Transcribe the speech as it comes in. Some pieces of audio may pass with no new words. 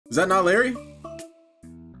Is that not Larry?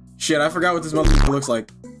 Shit, I forgot what this motherfucker looks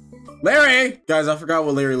like. Larry! Guys, I forgot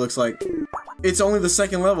what Larry looks like. It's only the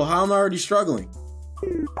second level. How am I already struggling?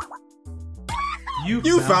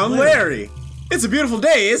 You found Larry! It's a beautiful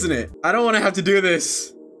day, isn't it? I don't want to have to do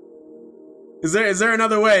this. Is there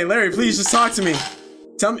another way? Larry, please just talk to me.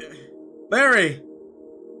 Tell me. Larry!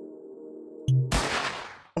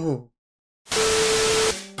 Oh.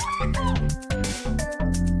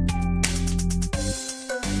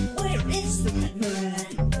 Where is the man?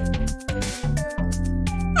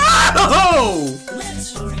 Oh!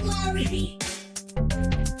 Let's find Larry.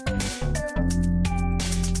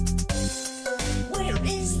 Where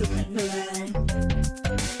is the man?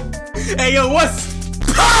 Hey yo, what's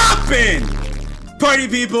poppin'? Party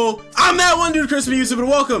people, I'm that one dude, Chris from YouTube, and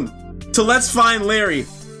welcome to Let's Find Larry.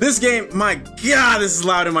 This game, my god, this is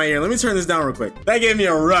loud in my ear. Let me turn this down real quick. That gave me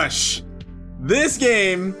a rush. This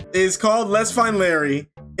game is called Let's Find Larry.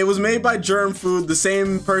 It was made by Germ Food, the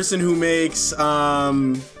same person who makes,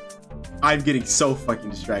 I'm getting so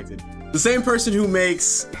fucking distracted. The same person who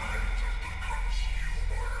makes,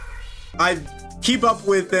 I keep up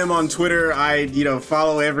with them on Twitter. I,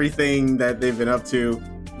 follow everything that they've been up to.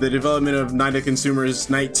 The development of Night of Consumers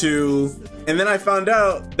Night 2. And then I found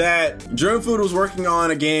out that Germ Food was working on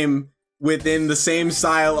a game within the same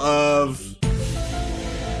style of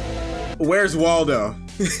Where's Waldo?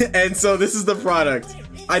 And so this is the product.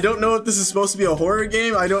 I don't know if this is supposed to be a horror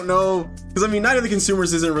game. I don't know. Because I mean, Night of the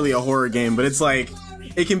Consumers isn't really a horror game, but it's like,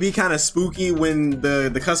 it can be kind of spooky when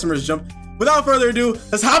the customers jump. Without further ado,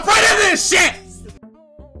 let's hop right into this shit!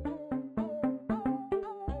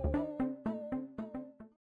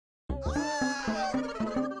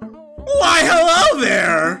 Why, hello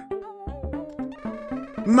there!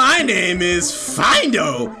 My name is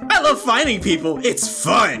Findo. I love finding people. It's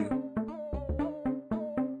fun.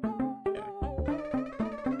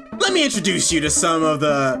 Let me introduce you to some of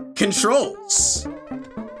the controls.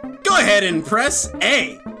 Go ahead and press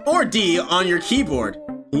A or D on your keyboard.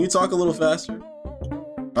 Can you talk a little faster?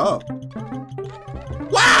 Oh.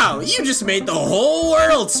 Wow, you just made the whole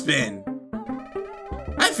world spin.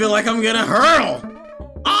 I feel like I'm gonna hurl.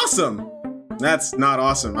 Awesome. That's not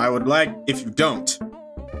awesome. I would like if you don't.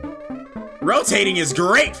 Rotating is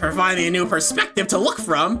great for finding a new perspective to look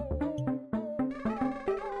from.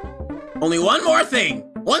 Only one more thing.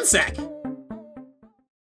 One sec.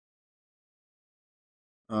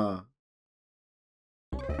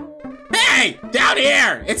 Hey! Down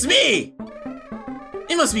here! It's me!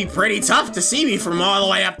 It must be pretty tough to see me from all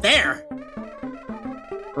the way up there.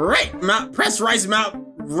 Press right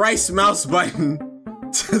mouse button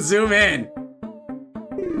to zoom in.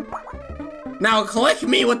 Now click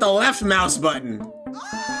me with the left mouse button.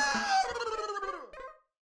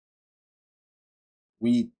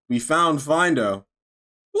 We found Findo.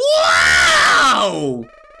 Wow!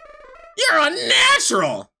 You're a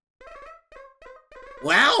natural!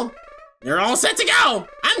 Well, you're all set to go.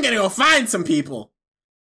 I'm gonna go find some people.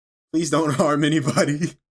 Please don't harm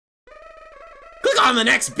anybody. Click on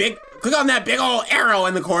that big old arrow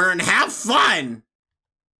in the corner and have fun.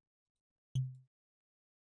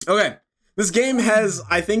 Okay, this game has,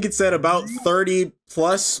 I think it said about 30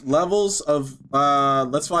 plus levels of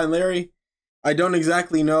Let's Find Larry. I don't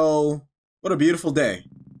exactly know. What a beautiful day.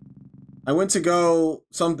 I went to go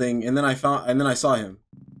something and then I saw him.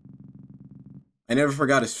 I never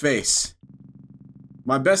forgot his face.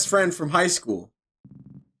 My best friend from high school.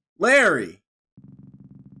 Larry.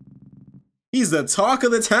 He's the talk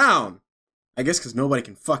of the town. I guess because nobody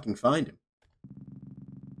can fucking find him.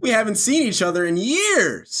 We haven't seen each other in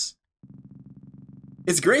years.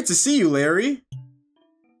 It's great to see you, Larry.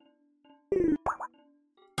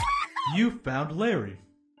 You found Larry.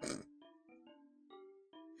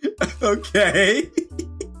 Okay.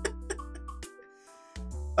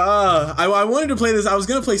 I wanted to play this. I was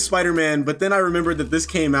gonna play Spider-Man, but then I remembered that this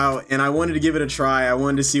came out and I wanted to give it a try. I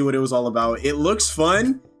wanted to see what it was all about. It looks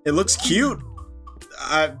fun. It looks cute.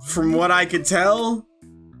 From what I could tell.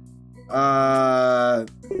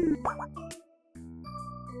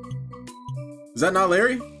 Is that not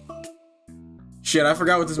Larry? Shit, I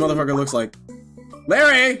forgot what this motherfucker looks like.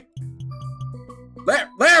 Larry!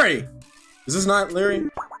 Larry! Is this not Larry?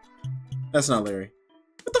 That's not Larry.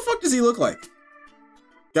 What the fuck does he look like?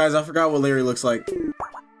 Guys, I forgot what Larry looks like.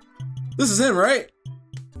 This is him, right?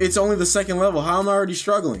 It's only the second level. How am I already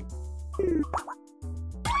struggling?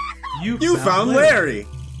 You found Larry!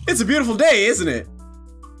 It's a beautiful day, isn't it?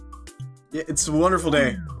 Yeah, it's a wonderful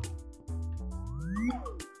day.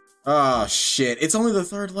 Oh, shit. It's only the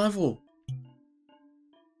third level.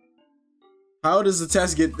 How does the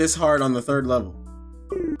test get this hard on the third level?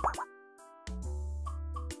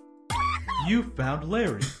 You found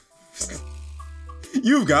Larry.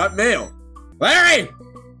 You've got mail. Larry!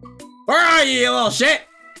 Where are you, you little shit?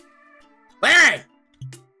 Larry!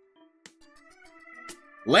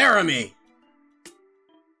 Laramie!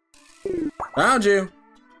 Found you.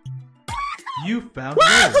 You found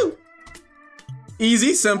Larry. Woo!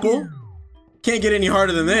 Easy, simple. Can't get any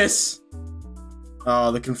harder than this.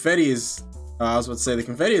 Oh, the confetti is... I was about to say, the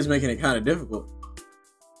confetti is making it kind of difficult.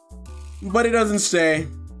 But it doesn't stay.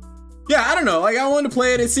 Yeah, I don't know. Like, I wanted to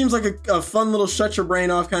play it. It seems like a fun little shut your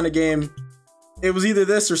brain off kind of game. It was either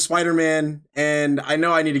this or Spider-Man. And I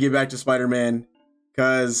know I need to get back to Spider-Man.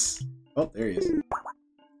 Because... Oh, there he is.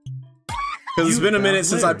 Because it's been a minute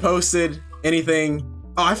since I posted anything.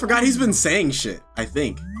 Oh, I forgot he's been saying shit, I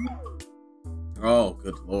think. Oh,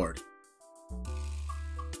 good lord.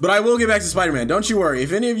 But I will get back to Spider-Man. Don't you worry.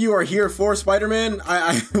 If any of you are here for Spider-Man,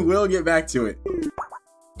 I will get back to it.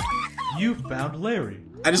 You found Larry.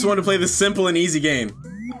 I just wanted to play this simple and easy game.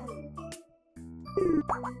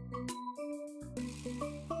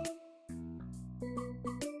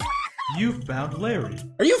 You found Larry.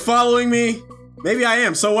 Are you following me? Maybe I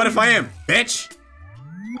am. So what if I am, bitch?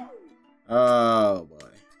 Oh, boy.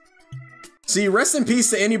 See, rest in peace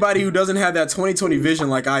to anybody who doesn't have that 20/20 vision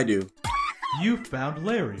like I do. You found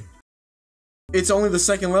Larry. It's only the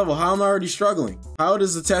second level. How am I already struggling? How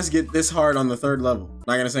does the test get this hard on the third level?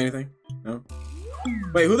 Not gonna say anything? No?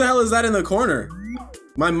 Wait, who the hell is that in the corner?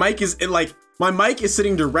 My mic is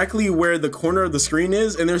sitting directly where the corner of the screen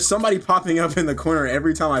is, and there's somebody popping up in the corner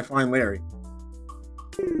every time I find Larry.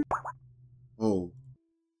 Oh.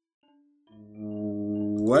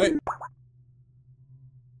 What?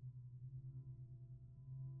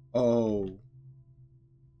 Oh.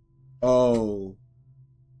 Oh.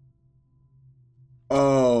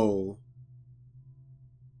 Oh.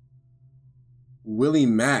 Willie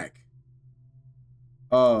Mack.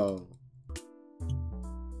 Oh.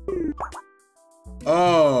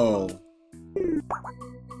 Oh.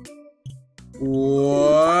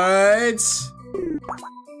 What?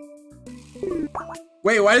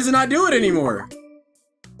 Wait, why does it not do it anymore?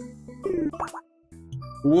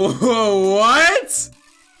 Whoa, what?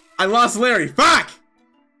 I lost Larry. Fuck!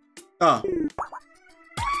 Oh.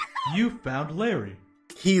 You found Larry.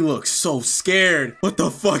 He looks so scared. What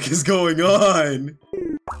the fuck is going on?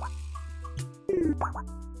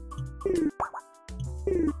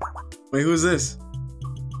 Wait, who's this?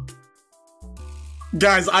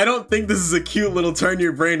 Guys, I don't think this is a cute little turn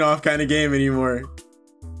your brain off kind of game anymore.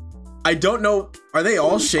 I don't know. Are they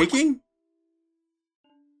all shaking?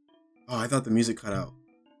 Oh, I thought the music cut out.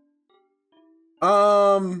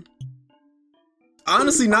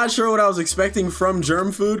 Honestly, not sure what I was expecting from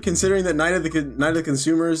Germ Food, considering that Night of the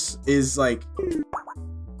Consumers is like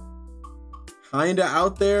kinda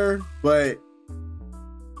out there, but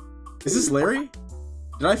is this Larry?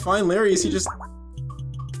 Did I find Larry? Is he just...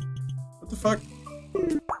 What the fuck?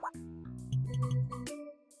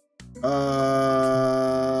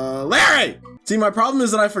 Larry! See, my problem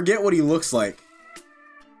is that I forget what he looks like.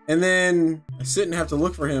 And then I sit and have to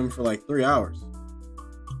look for him for like 3 hours.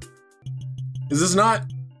 Is this not...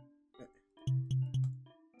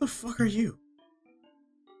 What the fuck are you?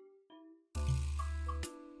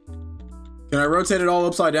 Can I rotate it all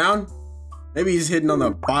upside down? Maybe he's hidden on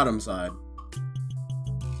the bottom side.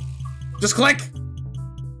 Just click!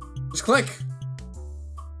 Just click!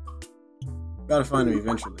 Gotta find him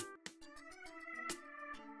eventually.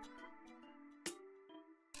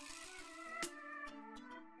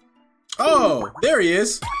 Oh, there he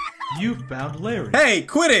is. You found Larry. Hey,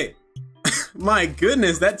 quit it! My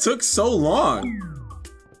goodness, that took so long.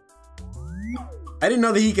 I didn't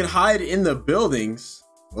know that he could hide in the buildings.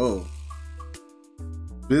 Whoa.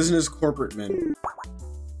 Business corporate men.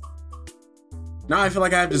 Now I feel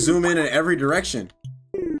like I have to zoom in every direction.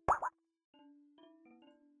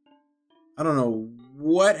 I don't know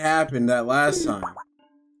what happened that last time.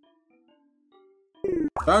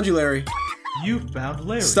 Found you, Larry. You found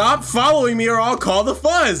Larry. Stop following me or I'll call the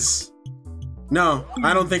fuzz. No,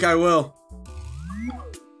 I don't think I will.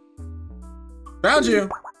 Found you.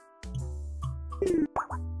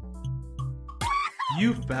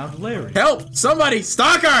 You found Larry. Help! Somebody!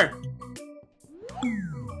 Stalker!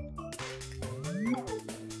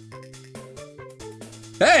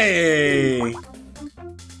 Hey!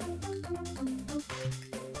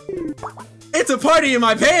 It's a party in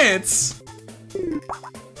my pants!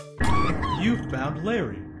 You found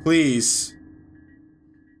Larry. Please.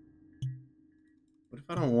 What if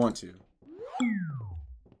I don't want to?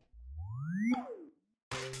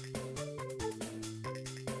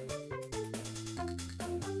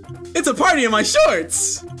 It's a party in my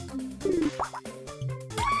shorts!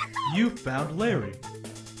 You found Larry.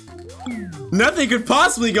 Nothing could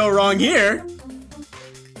possibly go wrong here.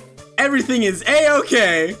 Everything is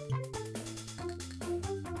A-okay.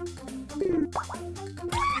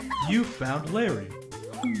 You found Larry.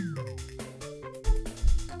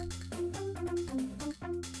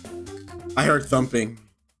 I heard thumping.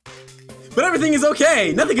 But everything is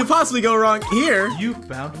okay. Nothing could possibly go wrong here. You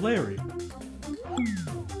found Larry.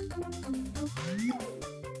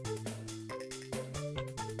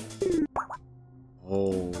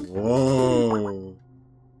 Oh, whoa.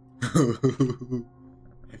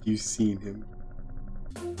 Have you seen him?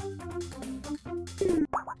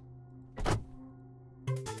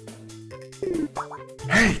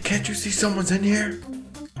 Hey, can't you see someone's in here?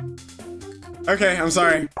 Okay, I'm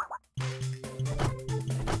sorry.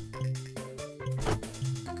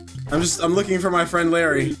 I'm looking for my friend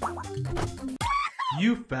Larry.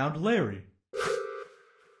 You found Larry.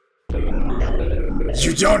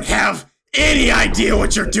 You don't have any idea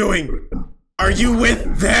what you're doing! Are you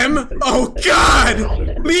with them? Oh God!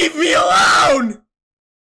 Leave me alone!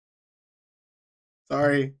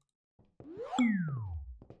 Sorry.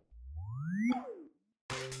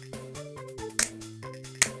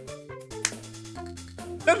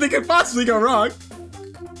 Nothing could possibly go wrong.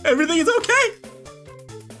 Everything is okay.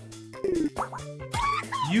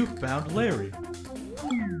 You found Larry.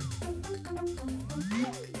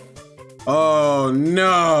 Oh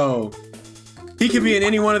no! He could be in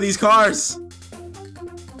any one of these cars.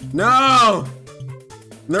 No!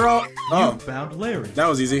 They're all. Oh, You found Larry. that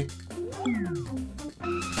was easy.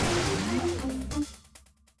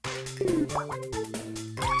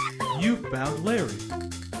 You found Larry.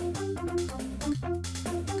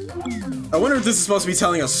 I wonder if this is supposed to be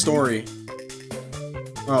telling a story.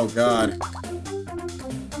 Oh God.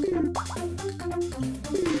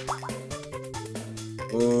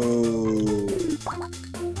 Oh.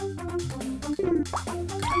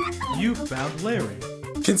 You found Larry.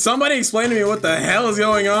 Can somebody explain to me what the hell is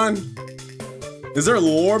going on? Is there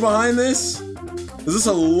lore behind this? Is this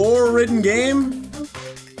a lore-ridden game?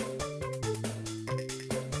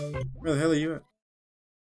 Where the hell are you at?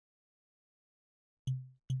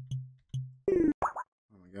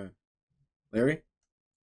 Oh my God. Larry?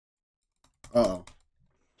 Uh-oh.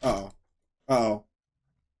 Uh-oh. Uh-oh.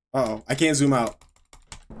 Uh-oh. I can't zoom out.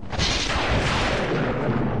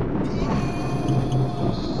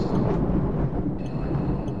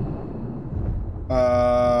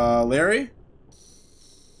 Larry?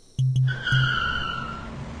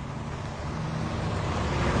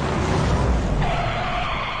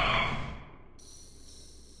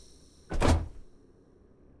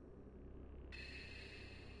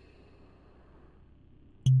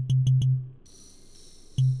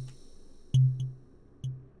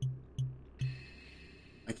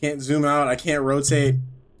 I can't zoom out, I can't rotate,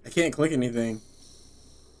 I can't click anything.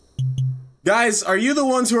 Guys, are you the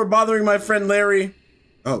ones who are bothering my friend Larry?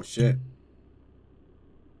 Oh shit.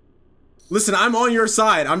 Listen, I'm on your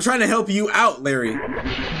side. I'm trying to help you out, Larry.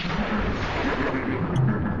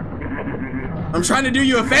 I'm trying to do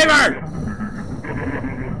you a favor!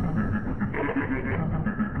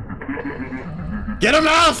 Get him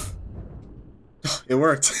off! It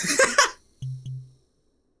worked.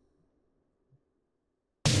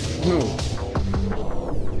 No.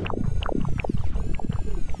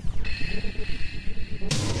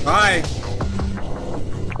 Hi.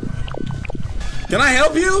 Can I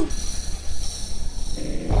help you?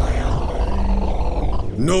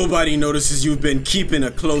 Nobody notices you've been keeping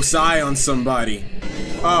a close eye on somebody.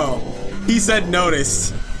 Oh, he said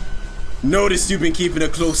noticed. Noticed you've been keeping a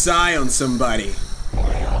close eye on somebody.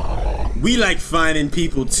 We like finding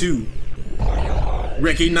people too.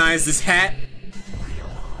 Recognize this hat?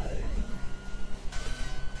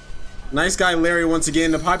 Nice guy Larry once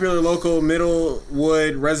again, the popular local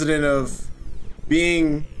Middlewood resident of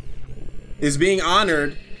is being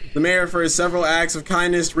honored. The mayor for his several acts of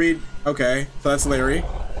kindness. Read. Okay, so that's Larry.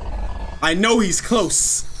 I know he's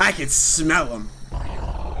close. I can smell him.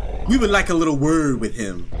 We would like a little word with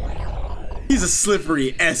him. He's a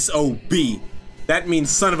slippery SOB. That means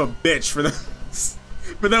son of a bitch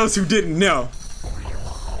for those who didn't know.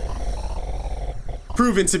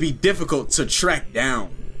 Proven to be difficult to track down.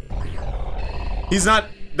 He's not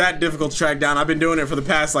that difficult to track down. I've been doing it for the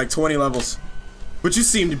past like 20 levels. But you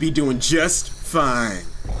seem to be doing just fine.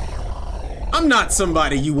 I'm not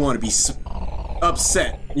somebody you want to be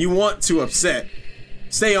upset. You want to upset.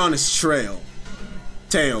 Stay on his trail.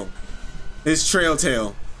 His trail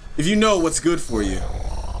tail. If you know what's good for you,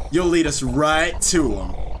 you'll lead us right to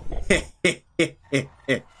him.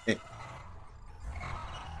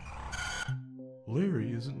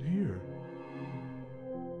 Larry isn't here.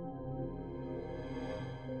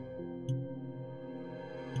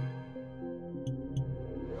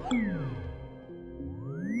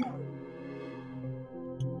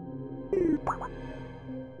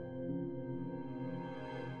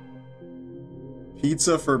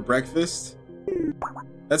 Pizza for breakfast?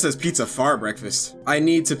 That says pizza for breakfast. I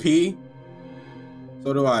need to pee.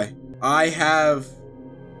 So do I. I have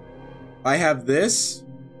this.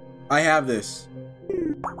 I have this.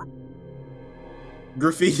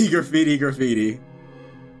 Graffiti, graffiti, graffiti.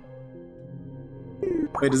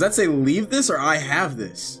 Wait, does that say leave this or I have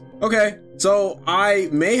this? Okay, so I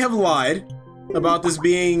may have lied about this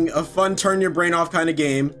being a fun turn your brain off kind of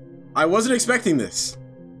game. I wasn't expecting this.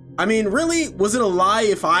 I mean, really, was it a lie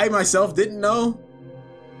if I myself didn't know?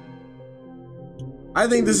 I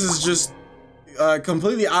think this is just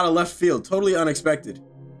completely out of left field, totally unexpected.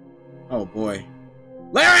 Oh boy.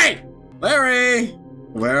 Larry! Larry!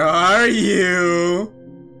 Where are you?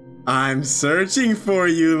 I'm searching for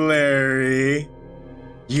you, Larry.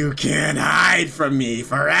 You can't hide from me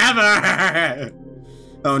forever!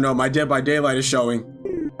 Oh no, my Dead by Daylight is showing.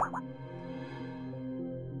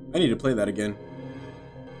 I need to play that again.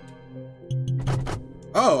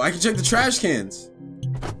 Oh, I can check the trash cans.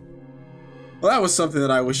 Well, that was something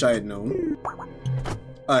that I wish I had known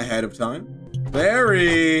ahead of time.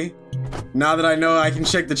 Larry! Now that I know I can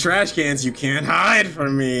check the trash cans, you can't hide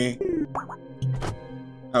from me.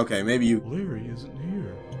 Okay, maybe you... Larry isn't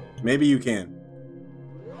here. Maybe you can.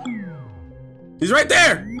 He's right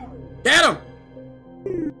there! Get him!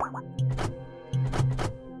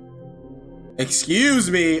 Excuse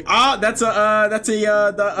me. Ah, that's the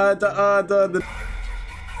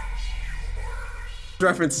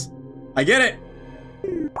reference. I get it.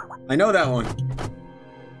 I know that one.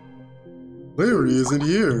 Larry isn't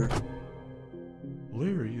here.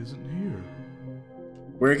 Larry isn't here.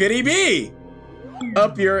 Where could he be?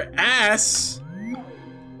 Up your ass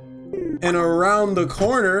and around the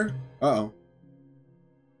corner. Uh-oh.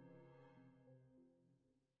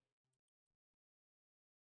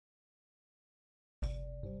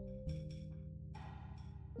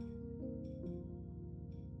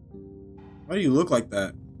 Why do you look like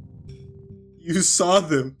that? You saw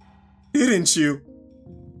them, didn't you?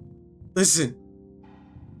 Listen.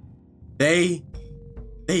 They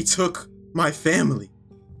took my family.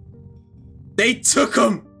 They took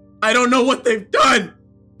them. I don't know what they've done.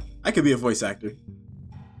 I could be a voice actor.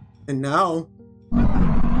 And now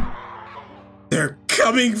they're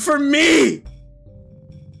coming for me.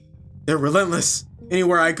 They're relentless.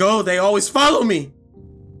 Anywhere I go, they always follow me.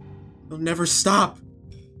 They'll never stop.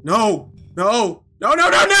 No, no, no, no,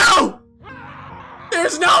 no, no!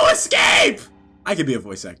 There's no escape! I could be a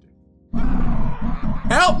voice actor.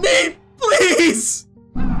 Help me, please!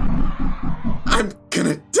 I'm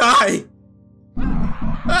gonna die.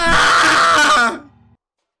 Ah!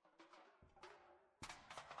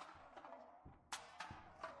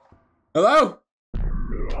 Hello?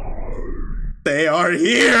 They are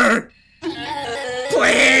here!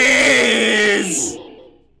 Please!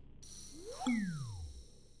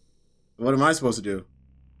 What am I supposed to do?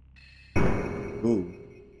 Ooh.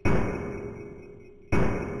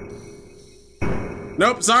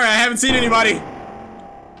 Nope, sorry, I haven't seen anybody.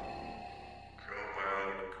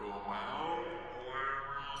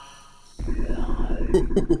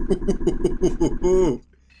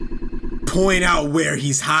 Point out where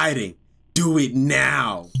he's hiding. Do it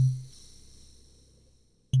now.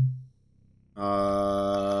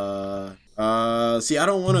 See, I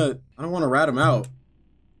don't wanna rat him out.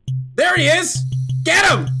 There he is! Get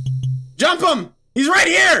him! Jump him! He's right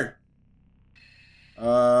here!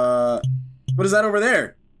 What is that over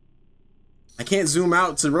there? I can't zoom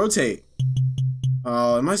out to rotate.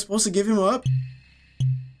 Am I supposed to give him up?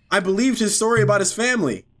 I believed his story about his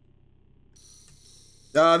family.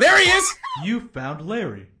 There he is! You found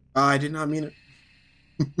Larry. I did not mean it.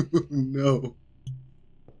 No.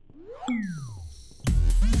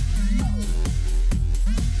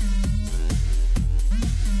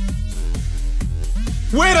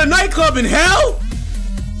 We're at a nightclub in hell?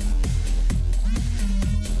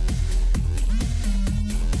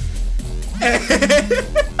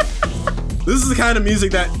 This is the kind of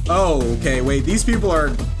music that... Oh, okay, wait. These people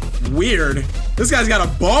are weird. This guy's got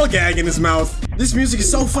a ball gag in his mouth. This music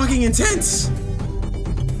is so fucking intense.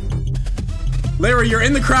 Larry, you're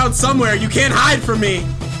in the crowd somewhere. You can't hide from me.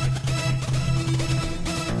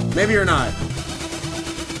 Maybe you're not.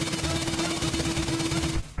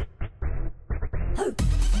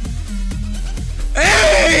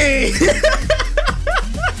 Hey!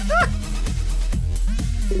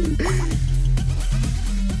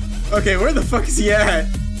 Okay, where the fuck is he at?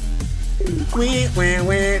 Wee, wee,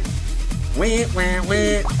 wee. Wee, wee,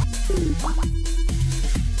 wee.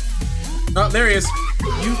 Oh, there he is.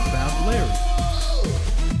 You found Larry.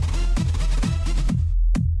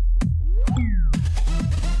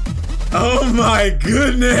 Oh my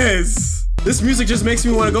goodness! This music just makes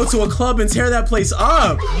me want to go to a club and tear that place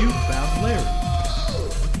up. You found Larry.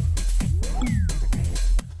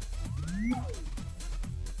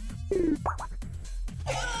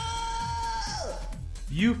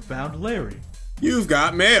 You found Larry. You've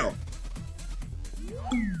got mail.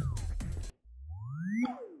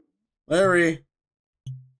 Larry.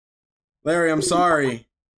 Larry, I'm sorry.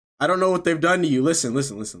 I don't know what they've done to you. Listen. Let's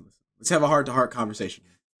have a heart-to-heart conversation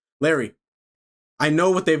here. Larry, I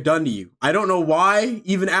know what they've done to you. I don't know why,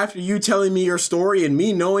 even after you telling me your story and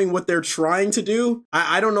me knowing what they're trying to do,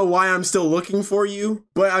 I don't know why I'm still looking for you.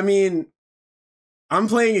 But I mean, I'm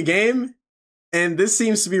playing a game and this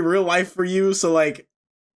seems to be real life for you. So like,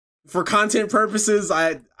 for content purposes,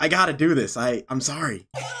 I gotta do this. I'm sorry.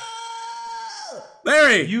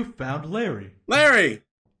 Larry! You found Larry. Larry!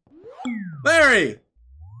 Larry!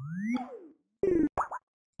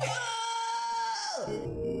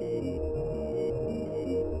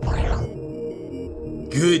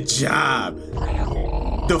 Good job.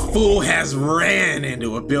 The fool has ran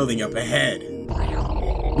into a building up ahead.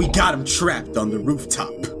 We got him trapped on the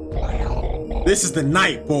rooftop. This is the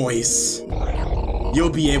night, boys.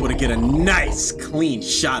 You'll be able to get a nice, clean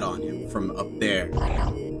shot on him from up there.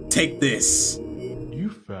 Take this. You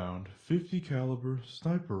found 50 caliber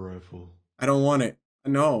sniper rifle. I don't want it.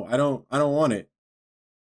 No, I don't want it.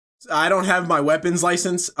 I don't have my weapons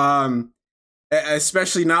license.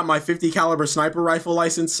 Especially not my 50 caliber sniper rifle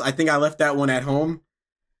license. I think I left that one at home.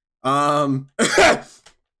 I'm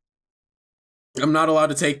not allowed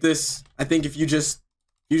to take this. I think if you just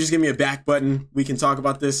give me a back button, we can talk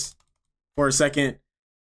about this for a second.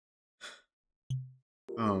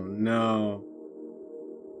 Oh no.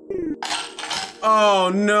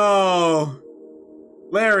 Oh no.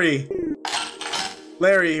 Larry.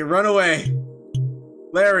 Larry, run away.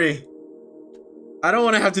 Larry. I don't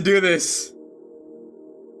want to have to do this.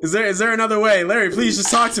 Is there another way? Larry, please just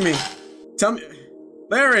talk to me. Tell me.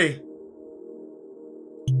 Larry.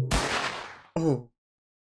 Oh.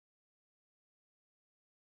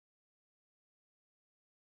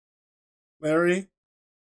 Larry.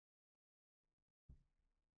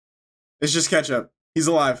 It's just ketchup. He's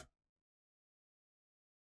alive.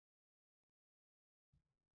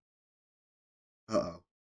 Uh-oh.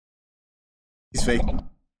 He's fake.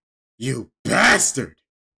 You bastard!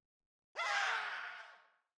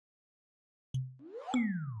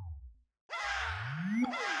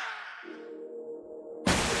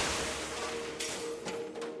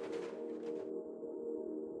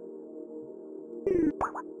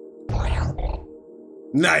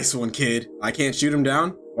 Nice one, kid. I can't shoot him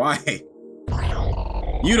down? Why?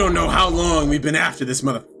 You don't know how long we've been after this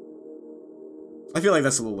mother... I feel like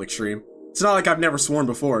that's a little extreme. It's not like I've never sworn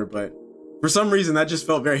before, but for some reason that just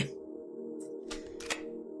felt very...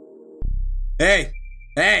 Hey!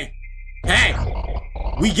 Hey! Hey!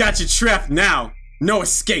 We got you trapped now. No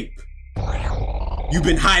escape. You've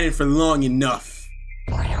been hiding for long enough.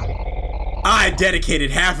 I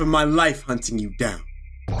dedicated half of my life hunting you down.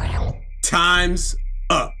 Time's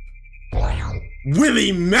up.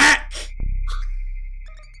 Willie Mack!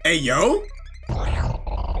 Hey, yo!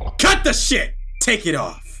 Cut the shit! Take it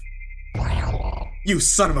off. You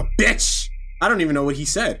son of a bitch! I don't even know what he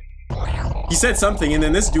said. He said something and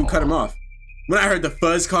then this dude cut him off. When I heard the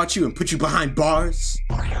fuzz caught you and put you behind bars,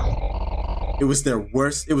 it was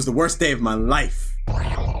the worst day of my life.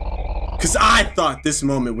 Cause I thought this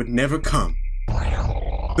moment would never come.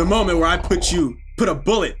 The moment where I put a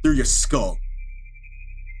bullet through your skull.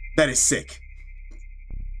 That is sick.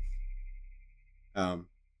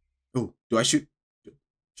 Ooh, do I shoot?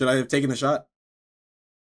 Should I have taken the shot?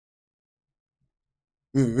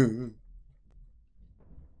 I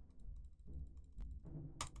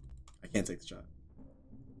can't take the shot.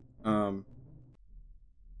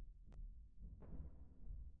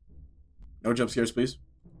 No jump scares, please.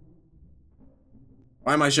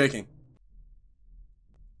 Why am I shaking?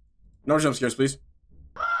 No jump scares, please.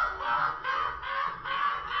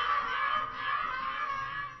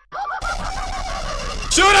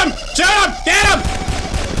 Shoot him! Shoot him! Get him!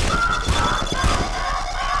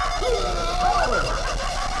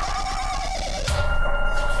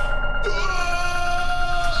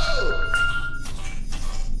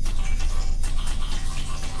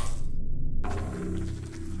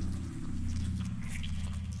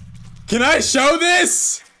 Can I show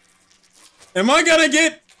this? Am I gonna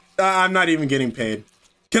get... I'm not even getting paid.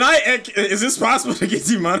 Can I... Is this possible to get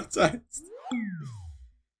demonetized?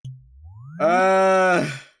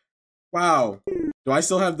 Wow. Do I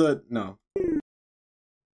still have the... No.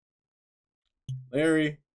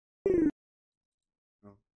 Larry.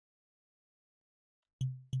 No.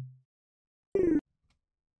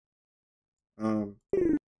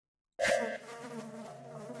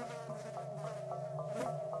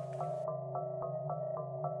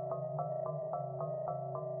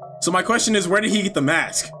 So my question is, where did he get the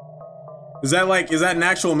mask? Is that an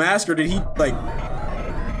actual mask, or did he like?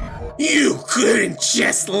 You couldn't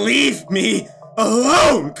just leave me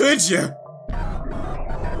alone, could you?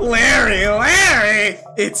 Larry,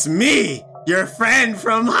 it's me, your friend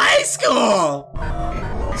from high school.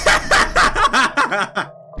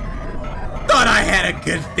 Thought I had a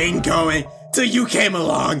good thing going till you came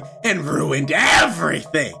along and ruined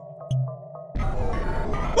everything.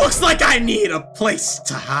 Looks like I need a place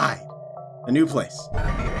to hide. A new place.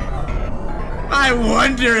 I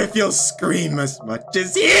wonder if you'll scream as much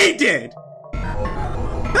as he did.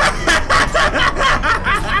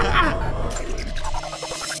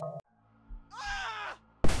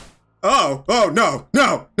 Oh, no.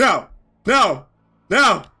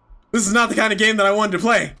 This is not the kind of game that I wanted to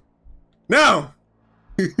play. No.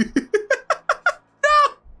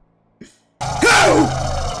 No.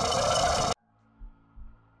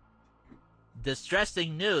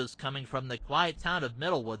 Distressing news coming from the quiet town of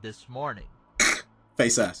Middlewood this morning.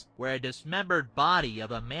 Face ass. Where a dismembered body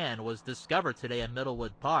of a man was discovered today in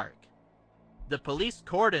Middlewood Park. The police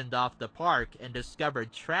cordoned off the park and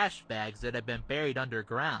discovered trash bags that had been buried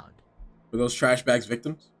underground. Were those trash bags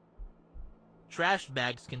victims? Trash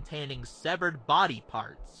bags containing severed body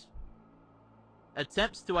parts.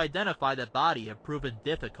 Attempts to identify the body have proven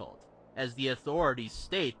difficult, as the authorities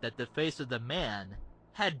state that the face of the man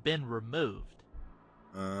had been removed.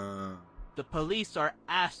 The police are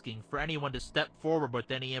asking for anyone to step forward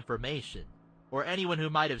with any information, or anyone who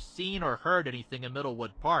might have seen or heard anything in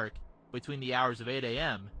Middlewood Park between the hours of 8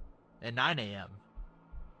 a.m. and 9 a.m.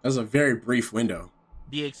 That's a very brief window.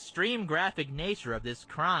 The extreme graphic nature of this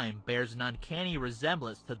crime bears an uncanny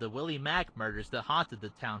resemblance to the Willie Mack murders that haunted the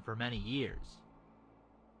town for many years.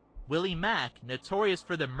 Willie Mack, notorious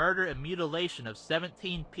for the murder and mutilation of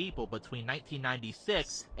 17 people between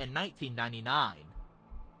 1996 and 1999.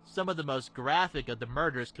 Some of the most graphic of the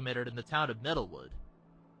murders committed in the town of Middlewood.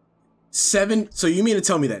 So you mean to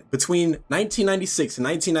tell me that between 1996 and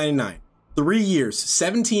 1999, 3 years,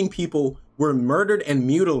 17 people were murdered and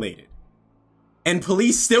mutilated, and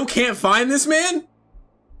police still can't find this man?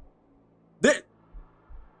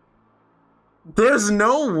 There's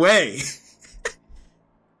no way.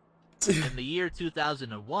 In the year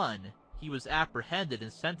 2001, he was apprehended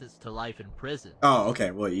and sentenced to life in prison. Oh, okay.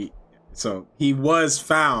 Well, so he was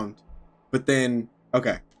found, but then,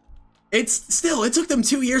 okay. It took them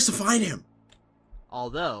 2 years to find him.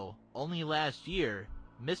 Although, only last year,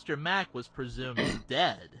 Mr. Mack was presumed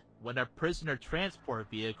dead when a prisoner transport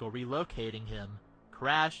vehicle relocating him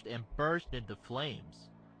crashed and burst into flames.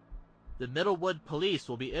 The Middlewood police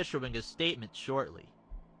will be issuing a statement shortly.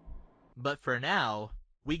 But for now,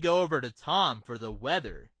 we go over to Tom for the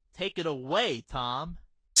weather. Take it away, Tom.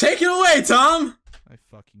 Take it away, Tom! I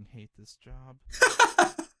fucking hate this job.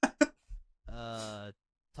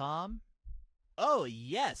 Tom? Oh,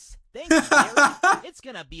 yes. Thank you, Gary. It's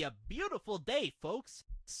gonna be a beautiful day, folks.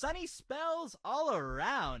 Sunny spells all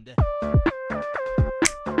around.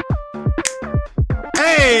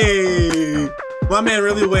 Hey! My man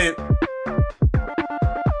really went.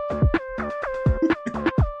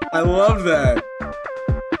 I love that.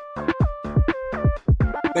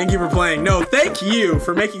 Thank you for playing. No, thank you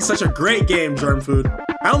for making such a great game, Germ Food.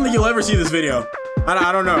 I don't think you'll ever see this video.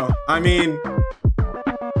 I don't know. I mean...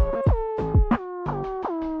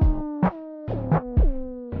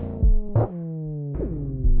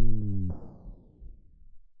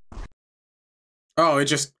 Oh, it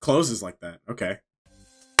just closes like that. Okay.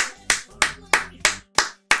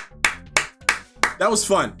 That was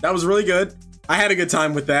fun. That was really good. I had a good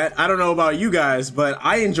time with that. I don't know about you guys, but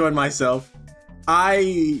I enjoyed myself.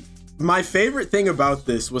 My favorite thing about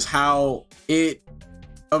this was how it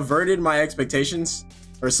averted my expectations,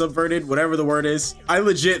 or subverted, whatever the word is. I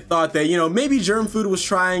legit thought that, you know, maybe Germ Food was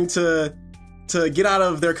trying to get out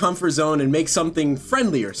of their comfort zone and make something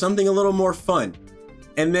friendlier, something a little more fun.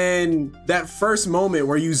 And then that first moment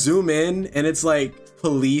where you zoom in and it's like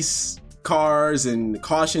police cars and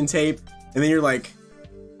caution tape, and then you're like,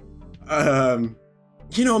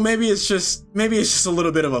 you know, maybe it's just a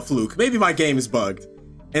little bit of a fluke. Maybe my game is bugged.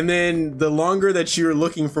 And then the longer that you're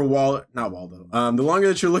looking for the longer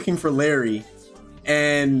that you're looking for Larry,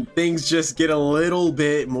 and things just get a little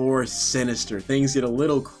bit more sinister. Things get a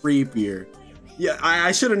little creepier. Yeah,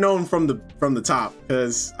 I should have known from the top,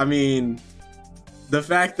 because I mean, the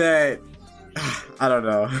fact that I don't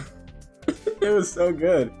know, it was so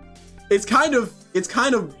good. It's kind of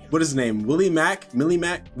what is his name? Willie Mack,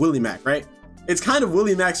 right? It's kind of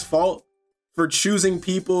Willie Mack's fault for choosing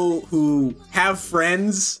people who have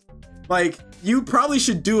friends. Like, you probably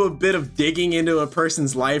should do a bit of digging into a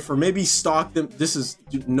person's life, or maybe stalk them. This is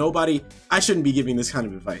nobody. I shouldn't be giving this kind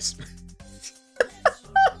of advice.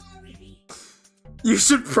 You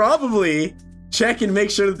should probably check and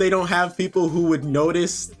make sure that they don't have people who would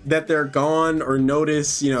notice that they're gone, or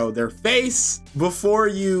notice, you know, their face before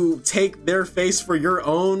you take their face for your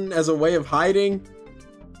own as a way of hiding.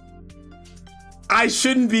 I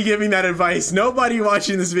shouldn't be giving that advice. Nobody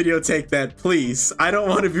watching this video take that, please. I don't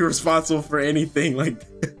want to be responsible for anything like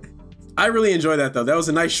that. I really enjoyed that though. That was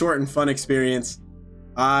a nice, short, and fun experience.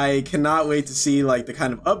 I cannot wait to see like the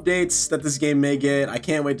kind of updates that this game may get. I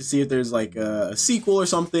can't wait to see if there's like a sequel or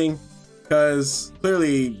something, because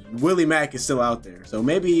clearly Willie Mack is still out there. So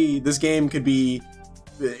maybe this game could be,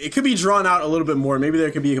 it could be drawn out a little bit more. Maybe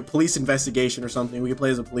there could be a police investigation or something. We could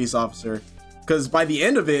play as a police officer, because by the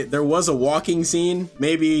end of it, there was a walking scene.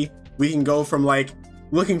 Maybe we can go from like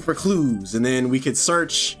looking for clues, and then we could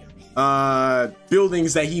search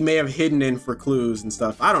buildings that he may have hidden in for clues and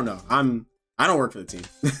stuff. I don't know. I don't work for the team.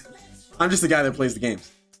 I'm just the guy that plays the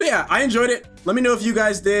games. But yeah, I enjoyed it. Let me know if you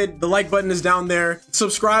guys did. The like button is down there.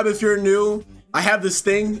 Subscribe if you're new. I have this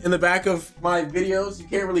thing in the back of my videos. You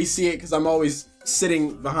can't really see it because I'm always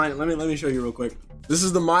sitting behind it. Let me show you real quick. This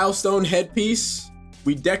is the milestone headpiece.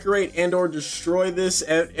 We decorate and or destroy this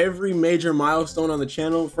at every major milestone on the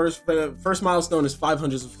channel. First milestone is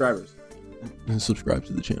 500 subscribers. And subscribe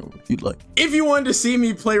to the channel if you'd like. If you wanted to see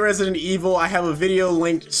me play Resident Evil, I have a video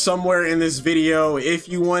linked somewhere in this video. If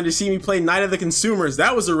you wanted to see me play Night of the Consumers,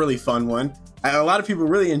 that was a really fun one. A lot of people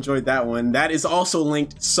really enjoyed that one. That is also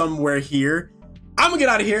linked somewhere here. I'm gonna get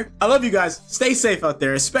out of here. I love you guys. Stay safe out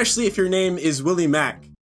there, especially if your name is Willie Mack.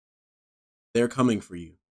 They're coming for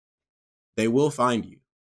you. They will find you.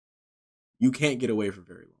 You can't get away for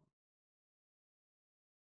very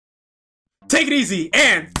long. Take it easy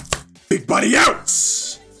and Big Buddy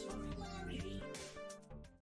out!